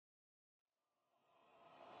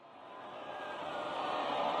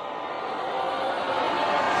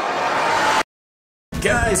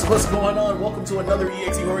Guys, what's going on? Welcome to another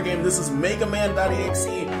EXE horror game. This is Man.Exe,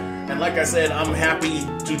 and like I said, I'm happy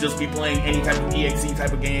to just be playing any type of EXE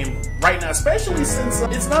type of game right now, especially since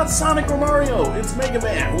it's not Sonic or Mario, it's Mega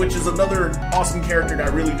Man, which is another awesome character that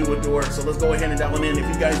I really do adore. So let's go ahead and dive on in.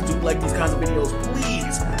 If you guys do like these kinds of videos,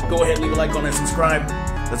 please go ahead, leave a like on and subscribe.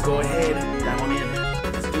 Let's go ahead, dive on in.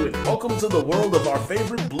 Let's do it. Welcome to the world of our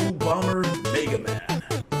favorite blue bomber, Mega Man.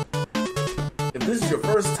 If this is your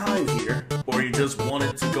first time here, or you just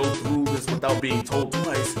wanted to go through this without being told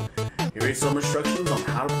twice, here are some instructions on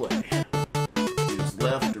how to play. Use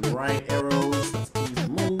left and right arrows. Please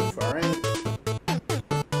move, alright?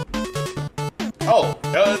 Oh,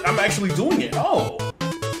 I'm actually doing it. Oh,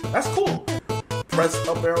 that's cool. Press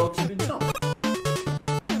up arrow key to jump.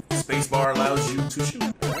 Spacebar allows you to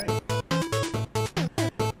shoot, alright?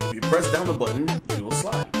 If you press down the button, you will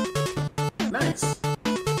slide. Nice.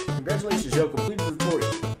 Congratulations, yo, completed the tutorial.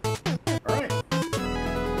 Alright.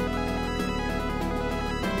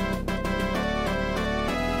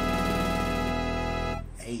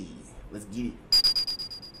 Hey, let's get it.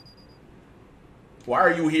 Why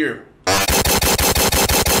are you here? That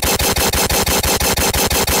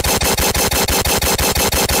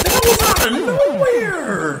was out of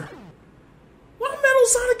nowhere! What Metal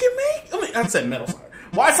Sonic can make? I mean, I said Metal Sonic.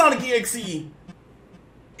 Why Sonic EXE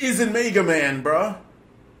isn't Mega Man, bruh?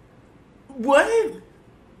 What?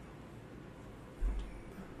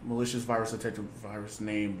 Malicious virus detected virus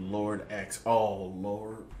named Lord.Exe. Oh,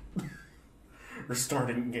 Lord.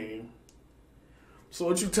 Restarting game. So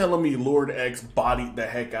what you telling me Lord.Exe bodied the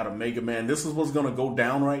heck out of Mega Man? This is what's gonna go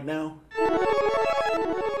down right now?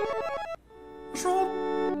 What's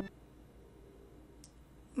wrong?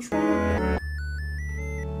 What's wrong?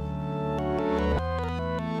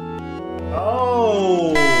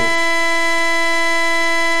 Oh.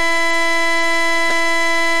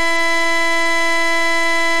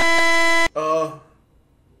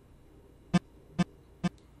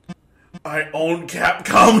 I own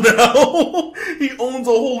Capcom now. He owns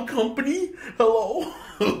a whole company. Hello.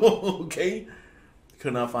 Okay.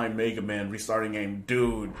 Could not find Mega Man. Restarting game.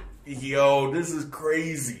 Dude. Yo, this is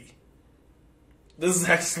crazy. This is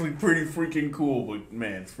actually pretty freaking cool, but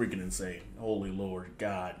man, it's freaking insane. Holy Lord.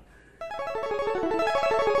 God.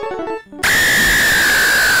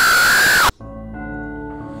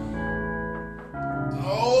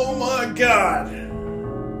 Oh my God.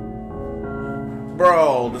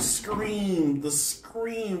 Bro, the scream.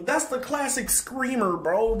 That's the classic screamer,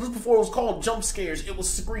 bro. This before it was called jump scares. It was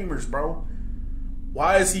screamers, bro.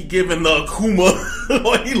 Why is he giving the Akuma?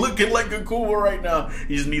 Why he looking like Akuma right now?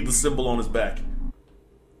 He just needs the symbol on his back.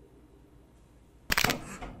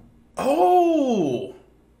 Oh!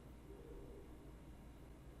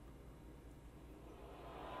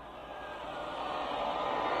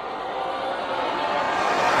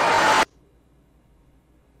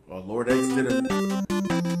 Well, Lord.Exe did it.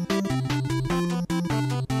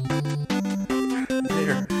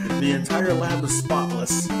 There, the entire lab is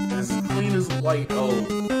spotless, as clean as white. Oh,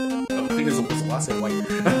 clean as a whistle. I said white.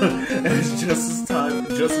 And it's just in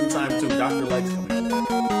time too. Dr. Light's coming.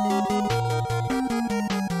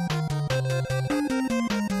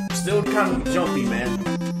 Still kind of jumpy, man.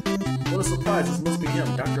 What a surprise! This must be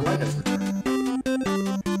him. Dr. Light has returned.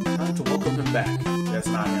 Time to welcome him back. That's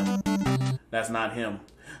not him. That's not him.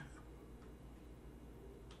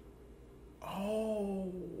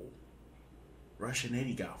 Oh, Russian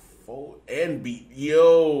 80 got full and beat.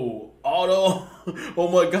 Yo, Auto. Oh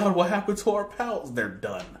my God, what happened to our pals? They're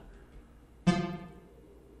done.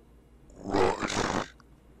 Rush,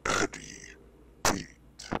 Eddie, Pete,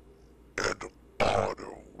 and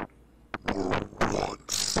Auto were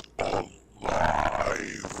once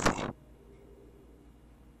alive.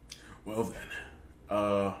 Well then,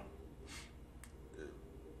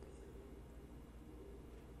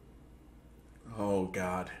 oh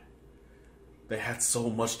God. They had so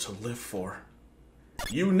much to live for.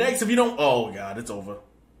 You next if you don't. Oh God, it's over.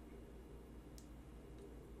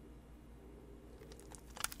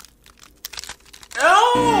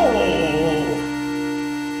 Oh!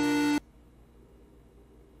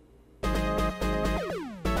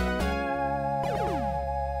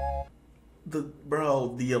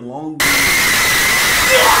 The elongated.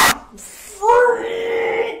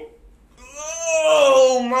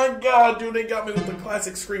 Oh my God, dude, they got me with the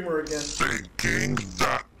classic screamer again. Thinking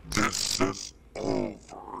that this is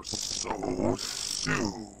over so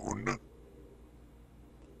soon.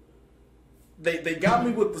 They got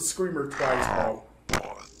me with the screamer twice, bro.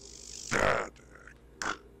 Pathetic.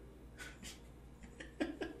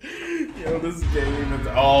 Yo, this game is...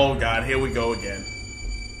 Oh God, here we go again.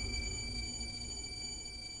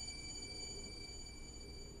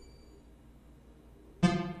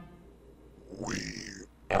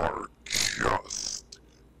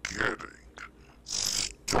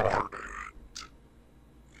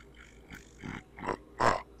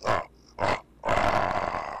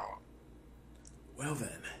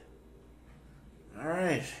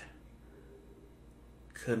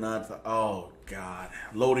 could not. Oh God,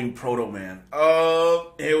 loading Proto Man.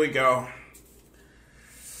 Here we go.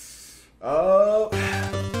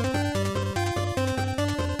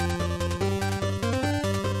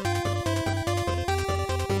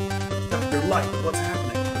 Dr. Light, what's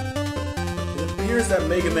happening? It appears that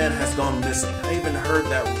Mega Man has gone missing. I even heard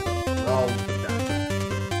that Raw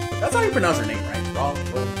died. That's how you pronounce her name, right? Raw.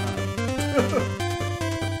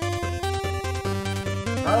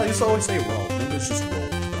 I used to always say Raw. Maybe it's just Roll.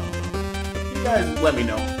 You guys let me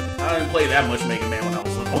know. I didn't play that much Mega Man when I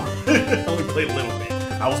was little. I only played a little bit.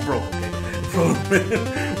 I was broke, okay?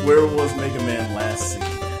 Where was Mega Man last seen?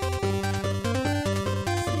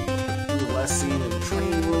 Let's see. He was last seen in the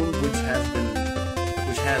training room, which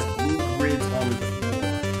has blue grids on its floor,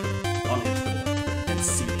 and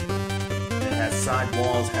ceiling. And it has side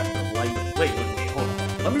walls, have the light. Wait, hold on.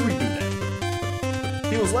 Let me redo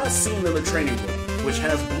that. He was last seen in the training room, which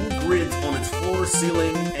has blue grids on its floor,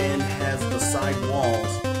 ceiling, and has the side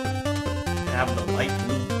walls have the light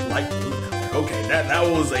blue color. Okay, that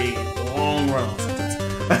was a long run sentence.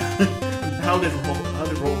 How did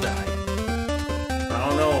Roll die? I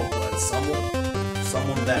don't know, but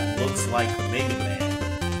someone that looks like Mega Man.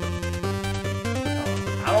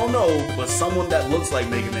 I don't know, but someone that looks like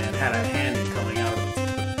Mega Man had a hand coming out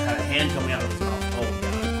of his mouth. Oh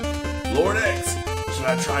God, Lord X, should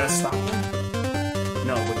I try to stop him?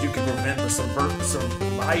 No, but you can prevent the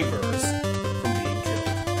survivors from being killed.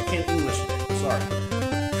 I can't English today. I'm sorry.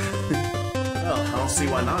 Well, I don't see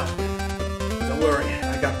why not. Don't worry,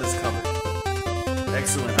 I got this covered.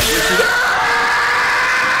 Excellent. I wish you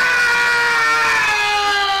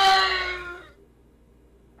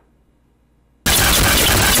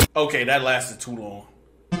Okay, that lasted too long.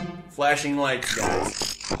 Flashing lights,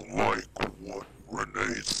 guys. Just like what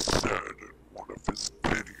Renee said in one of his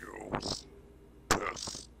videos.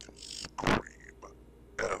 Best scream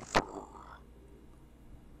ever.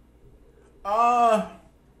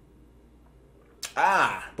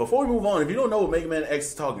 Before we move on, if you don't know what Mega Man.Exe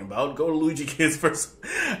is talking about, go to Luigi Kids first.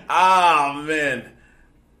 Man. It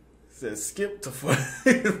says skip to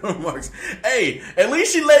remarks. Hey, at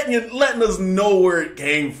least you letting us know where it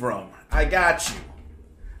came from. I got you.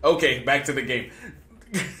 Okay, back to the game.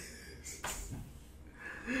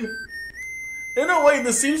 In a way,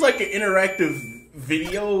 this seems like an interactive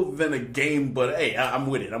video than a game, but hey, I'm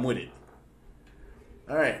with it.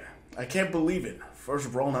 Alright, I can't believe it.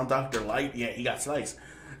 First roll, now Dr. Light. Yeah, he got sliced.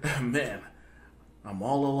 Man, I'm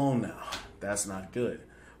all alone now. That's not good.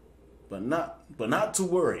 But not to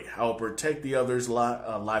worry. I'll protect the others'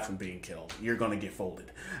 life from being killed. You're gonna get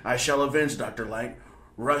folded. I shall avenge Dr. Light.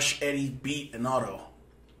 Rush, Eddie, Beat, and Otto.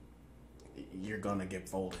 You're gonna get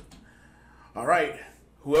folded. Alright,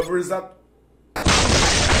 whoever is up.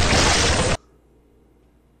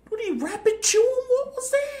 What are you, rapid chewing? What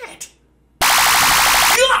was that?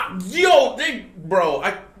 Yo, bro,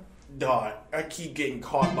 I keep getting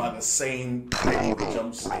caught by the same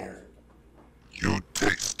jump scare. You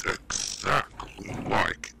taste exactly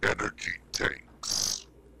like energy tanks.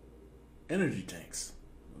 Energy tanks.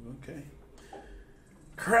 Okay.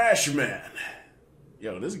 Crash Man.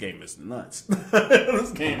 Yo, this game is nuts.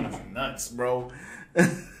 This game is nuts, bro.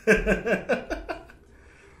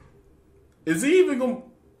 Is he even gonna...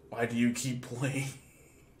 Why do you keep playing?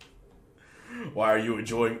 Why are you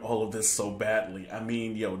enjoying all of this so badly? I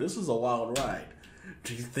mean, yo, this is a wild ride.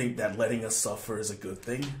 Do you think that letting us suffer is a good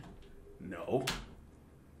thing? No.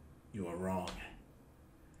 You are wrong.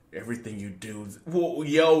 Everything you do... Whoa,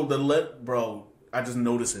 yo, bro, I just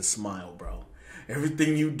noticed his smile, bro.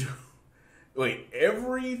 Everything you do... Wait,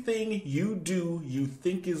 everything you do you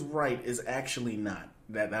think is right is actually not.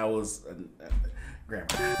 That was... grammar.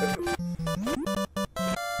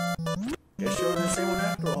 Guess you're the same one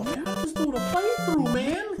after all, man. I'm just doing a playthrough,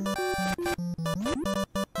 man.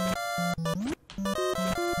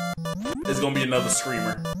 It's gonna be another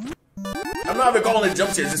screamer. I'm not even calling it jump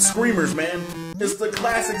scares, it's screamers, man. It's the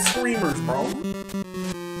classic screamers, bro.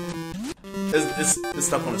 It's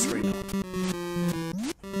stuck on the screen now.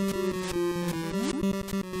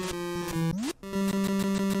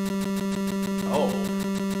 Oh.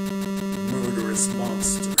 Murderous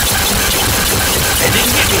monster. They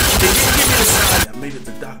didn't get me the side. I made it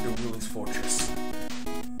to Dr. Willie's fortress.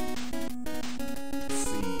 Let's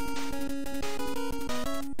see.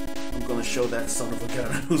 I'm gonna show that son of a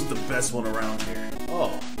gun who's the best one around here.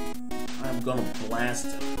 Oh. I'm gonna blast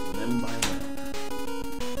him limb by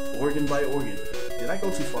limb. Organ by organ. Did I go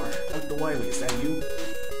too far? Dr. Wily, is that you?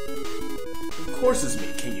 Of course it's me.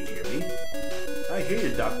 Can you hear me? I hear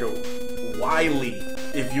you, Dr. Wily,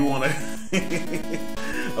 if you wanna...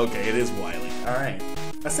 Okay, it is Wily. Alright.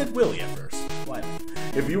 I said Willie at first. Wily.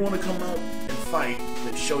 If you want to come out and fight,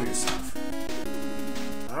 then show yourself.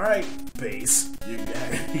 Alright, base.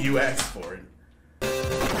 You asked for it.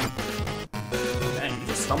 Dang, you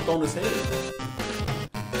just stomped on his head.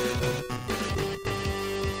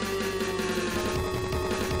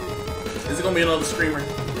 Is it gonna be another screamer?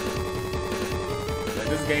 Like,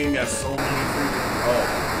 this game got so many freaking...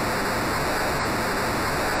 Oh.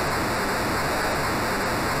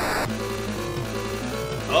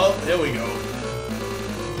 Oh, here we go.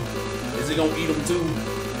 Is he gonna eat them too?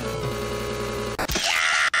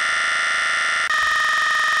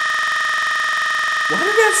 Why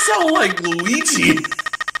did that sound like Luigi?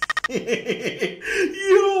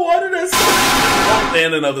 Yo, why did that sound? Oh,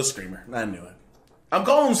 and another screamer. I knew it. I'm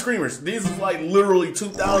calling them screamers. These are like literally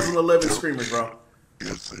 2011 screamers, bro.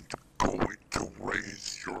 Isn't going to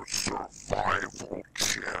raise your survival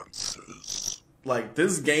chances. Like,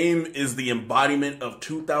 this game is the embodiment of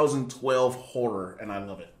 2012 horror, and I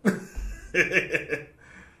love it.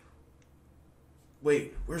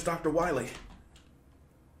 Wait, where's Dr. Wily?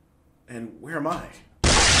 And where am I?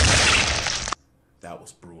 That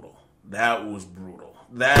was brutal. That was brutal.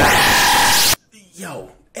 That...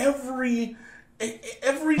 Yo, every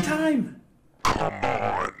time. Come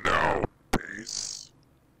on now, Base.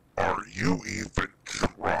 Are you even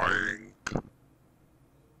trying?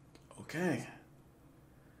 Okay.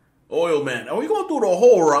 Oil Man, are we going through the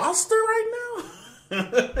whole roster right now?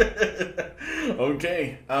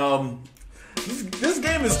 Okay. This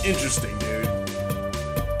game is interesting, dude.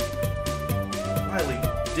 Riley,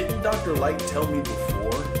 didn't Dr. Light tell me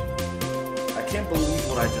before? I can't believe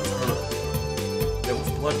what I just heard. There was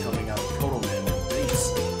blood coming out of Proto Man and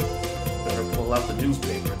Base. Better pull out the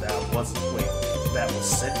newspaper that was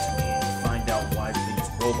sent to me and find out why these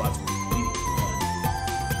robots were bleeding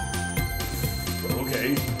blood.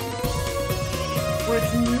 Okay.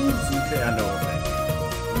 Breaking news? Okay, I know what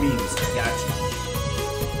that means. Gotcha.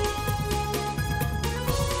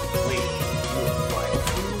 Wait,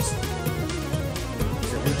 biofuels?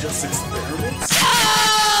 They were just experiments?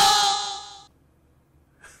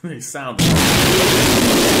 They sound...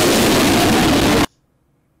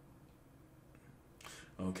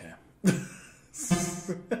 Okay.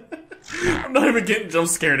 I'm not even getting jump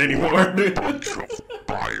scared anymore. Bunch of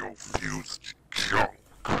biofused junk.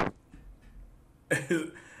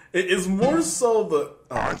 It is more so the...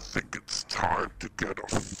 I think it's time to get a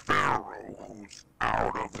pharaoh who's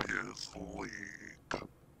out of his league.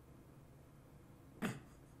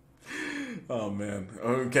 Oh man.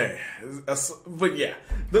 Okay. But yeah,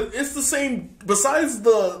 it's the same. Besides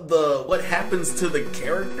the what happens to the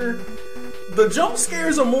character, the jump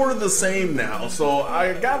scares are more the same now. So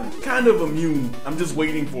I got kind of immune. I'm just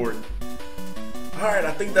waiting for it. All right,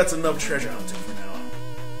 I think that's enough treasure hunting for now.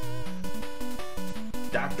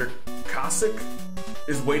 Dr. Cossack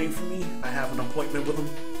is waiting for me. I have an appointment with him.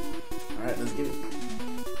 All right, let's get it.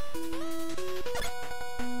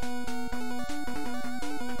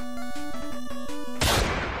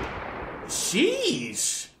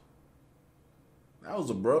 Sheesh. That was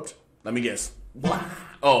abrupt. Let me guess.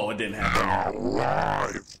 Oh, it didn't happen. Now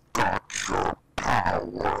I've got your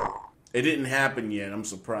power. It didn't happen yet. I'm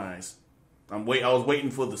surprised. I was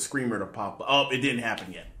waiting for the screamer to pop up. Oh, it didn't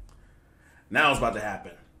happen yet. Now it's about to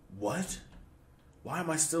happen. What? Why am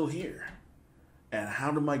I still here? And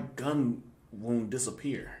how did my gun wound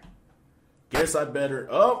disappear? Guess I better...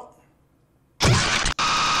 Oh!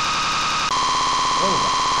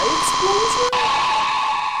 Oh, the explosion?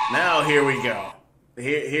 Now here we go.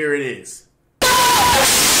 Here it is.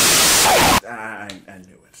 I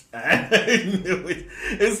knew it. I knew it.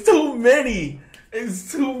 It's too many.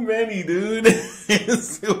 It's too many, dude.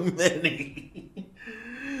 It's too many.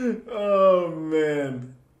 Oh,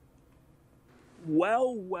 man.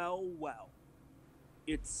 Well, well, well.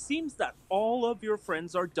 It seems that all of your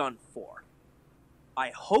friends are done for. I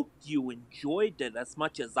hope you enjoyed it as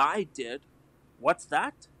much as I did. What's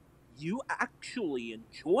that? You actually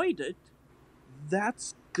enjoyed it?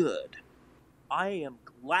 That's good. I am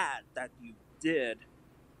glad that you did.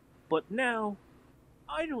 But now,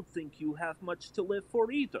 I don't think you have much to live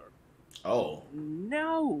for either. Oh.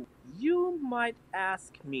 Now, you might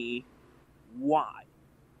ask me why.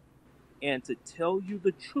 And to tell you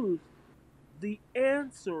the truth, the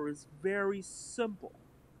answer is very simple.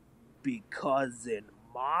 Because in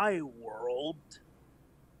my world...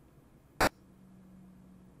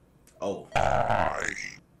 Oh. I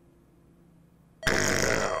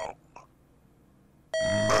am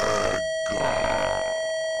Mega.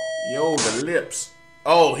 Yo, the lips.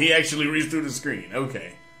 Oh, he actually reached through the screen.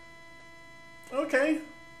 Okay. Okay.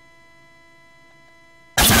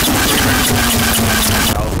 I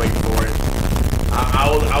was waiting for it. I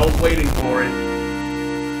waiting for it.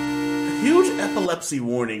 Huge epilepsy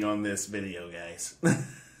warning on this video, guys.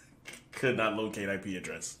 Could not locate IP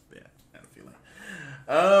address. Yeah, I had a feeling.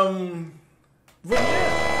 But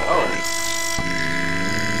yeah. Oh.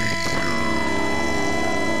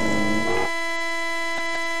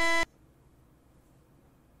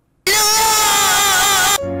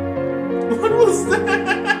 What was that?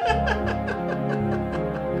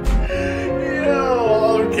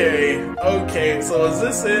 Yo, okay, so is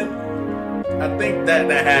this it? I think that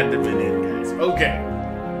had to have been it, guys. Okay.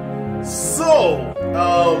 So,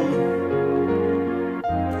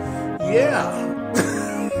 yeah.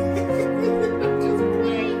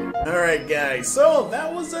 Alright, guys, so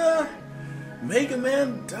that was, Mega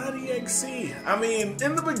Man.Exe. I mean,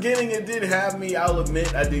 in the beginning it did have me, I'll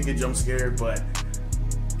admit, I did get jump scared, but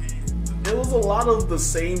it was a lot of the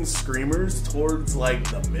same screamers towards like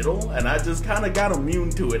the middle, and I just kind of got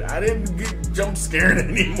immune to it. I didn't get jump scared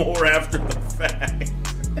anymore after the fact.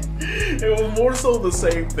 It was more so the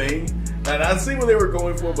same thing, and I see what they were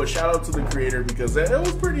going for, but shout out to the creator because it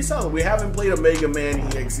was pretty solid. We haven't played a Mega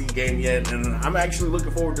Man.Exe game yet, and I'm actually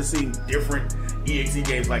looking forward to seeing different EXE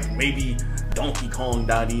games, like maybe Donkey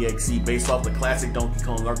Kong.exe based off the classic Donkey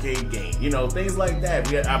Kong arcade game. You know, things like that.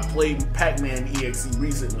 I played Pac-Man.exe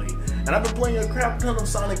recently, and I've been playing a crap ton of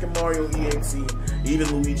Sonic and Mario EXE,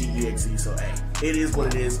 even Luigi EXE, so hey, it is what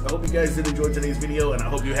it is. I hope you guys did enjoy today's video, and I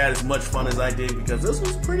hope you had as much fun as I did, because this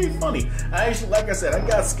was pretty funny. I actually, like I said, I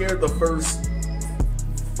got scared the first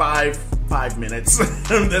five minutes,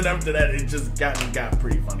 and then after that, it just got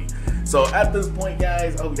pretty funny. So at this point,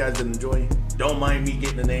 guys, I hope you guys did enjoy. Don't mind me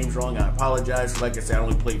getting the names wrong. I apologize. Like I said, I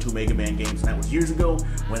only played 2 Mega Man games, and that was years ago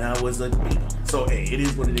when I was a baby. So hey, it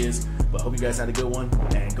is what it is. But I hope you guys had a good one.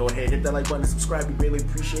 And go ahead, hit that like button and subscribe. We greatly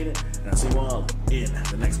appreciate it. And I'll see you all in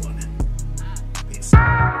the next one.